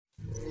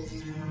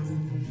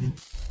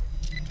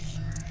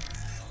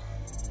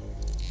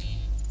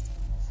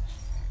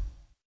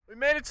We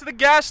made it to the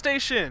gas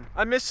station.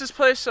 I miss this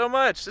place so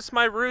much. This is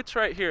my roots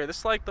right here. This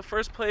is like the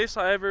first place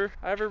I ever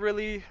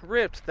really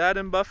ripped. That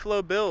in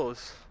Buffalo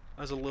Bills.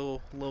 I was a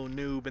little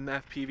noob in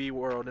the FPV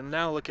world, and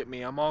now look at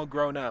me. I'm all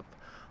grown up.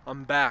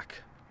 I'm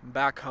back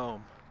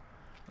home.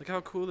 Look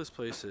how cool this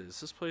place is.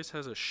 This place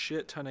has a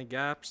shit ton of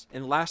gaps.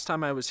 And last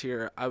time I was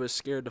here, I was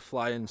scared to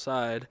fly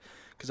inside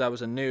because I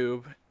was a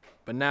noob.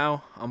 But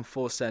now I'm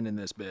full send in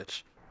this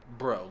bitch.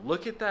 Bro,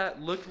 look at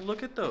that.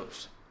 Look at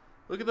those.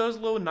 Look at those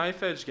little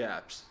knife edge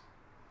gaps.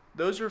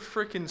 Those are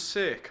freaking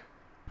sick.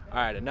 All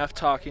right, enough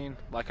talking.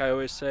 Like I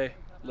always say,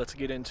 let's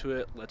get into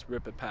it. Let's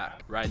rip a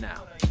pack right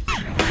now.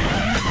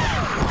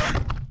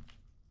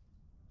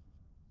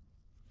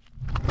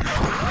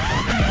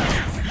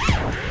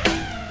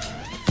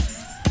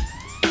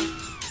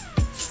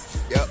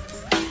 Yep.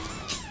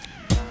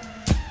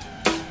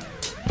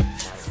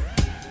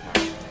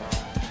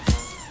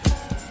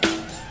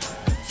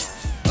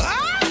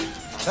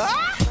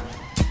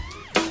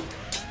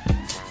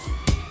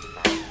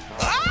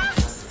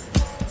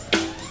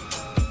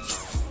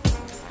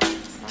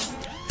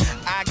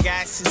 I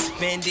got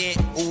suspended,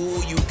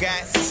 ooh, you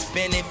got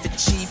suspended for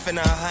chief and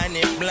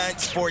 100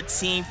 blunts,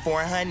 14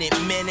 400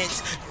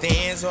 minutes.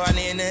 Fans all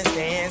in the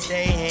stands,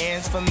 they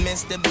hands for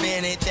Mr.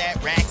 Bennett,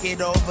 that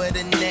racket over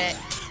the net.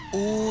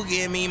 Ooh,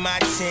 give me my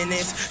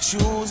tennis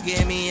shoes,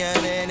 give me a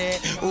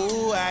minute.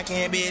 Ooh, I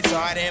can't be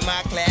retarded,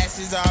 my class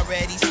is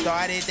already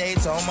started. They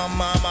told my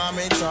mom I'm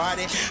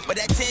retarded, but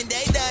that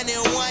 10-day done in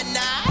one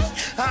night.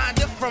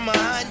 Honda from a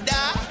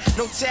Honda,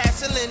 no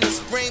tassel in the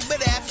spring,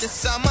 but after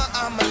summer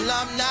I'm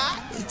alumni.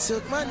 He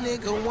took my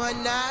nigga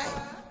one night,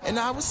 and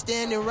I was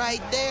standing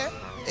right there,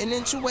 an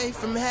inch away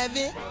from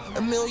heaven,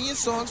 a million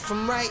songs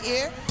from right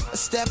here, a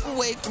step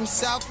away from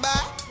South by,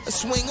 a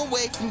swing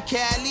away from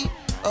Cali.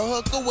 A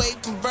hook away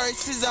from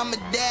verses, I'm a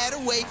dad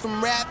away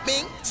from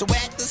rapping. So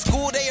at the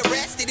school they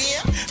arrested him.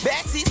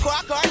 Backseat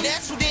squad car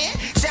nestled in.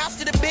 Shouts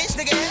to the bitch,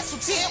 nigga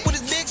Hassel 10 with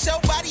his big show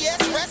body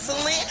ass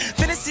wrestling.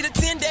 Finna see the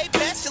 10-day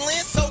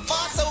pestilence. So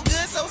far, so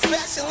good, so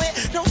special.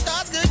 No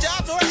stars, good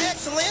jobs, or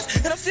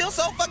excellence. And I'm still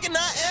so fucking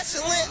not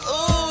excellent.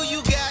 Ooh, you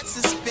got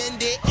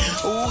suspended.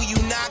 Ooh, you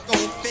not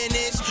gon'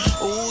 finish.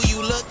 Ooh, you